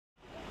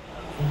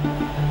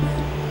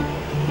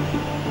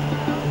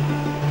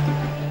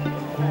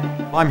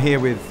I'm here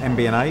with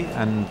MBNA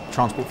and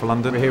Transport for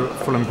London. We're here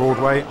at Fulham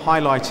Broadway,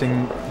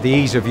 highlighting the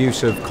ease of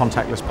use of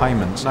contactless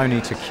payments. No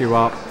need to queue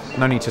up,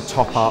 no need to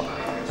top up,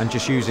 and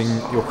just using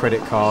your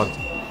credit card.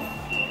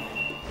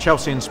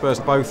 Chelsea and Spurs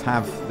both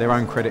have their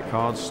own credit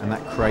cards, and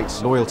that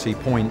creates loyalty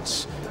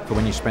points for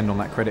when you spend on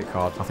that credit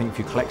card. I think if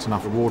you collect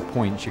enough reward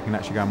points, you can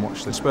actually go and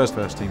watch the Spurs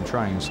first team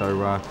train,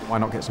 so why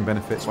not get some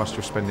benefits whilst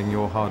you're spending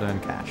your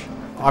hard-earned cash?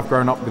 I've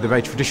grown up with a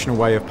very traditional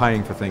way of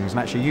paying for things, and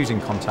actually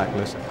using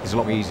contactless is a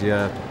lot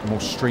easier, more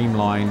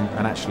streamlined,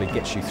 and actually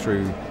gets you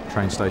through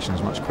train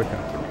stations much quicker.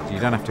 You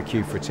don't have to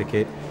queue for a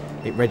ticket.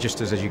 It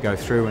registers as you go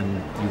through, and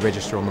you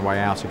register on the way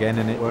out again,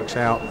 and it works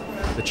out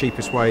the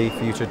cheapest way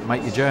for you to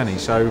make your journey.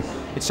 So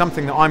it's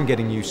something that I'm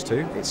getting used to.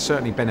 It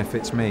certainly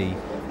benefits me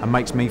and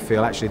makes me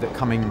feel actually that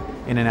coming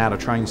in and out of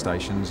train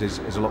stations is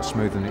a lot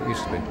smoother than it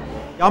used to be.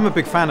 I'm a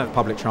big fan of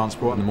public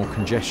transport, and the more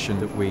congestion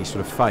that we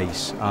sort of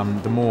face,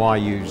 the more I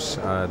use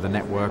the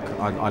network.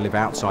 I live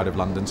outside of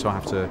London, so I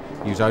have to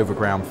use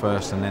Overground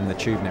first and then the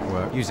tube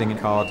network. Using a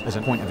card as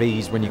a point of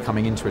ease when you're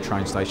coming into a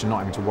train station, not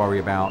having to worry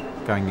about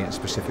going and getting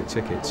specific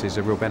tickets, is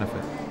a real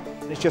benefit.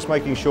 It's just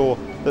making sure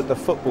that the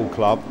football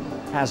club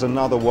has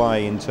another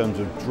way in terms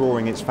of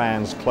drawing its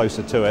fans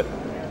closer to it,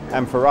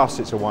 and for us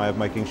it's a way of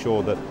making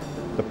sure that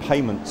the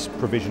payments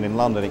provision in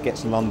London, it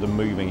gets London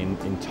moving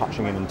in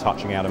touching in and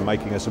touching out and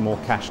making us a more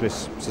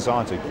cashless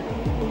society.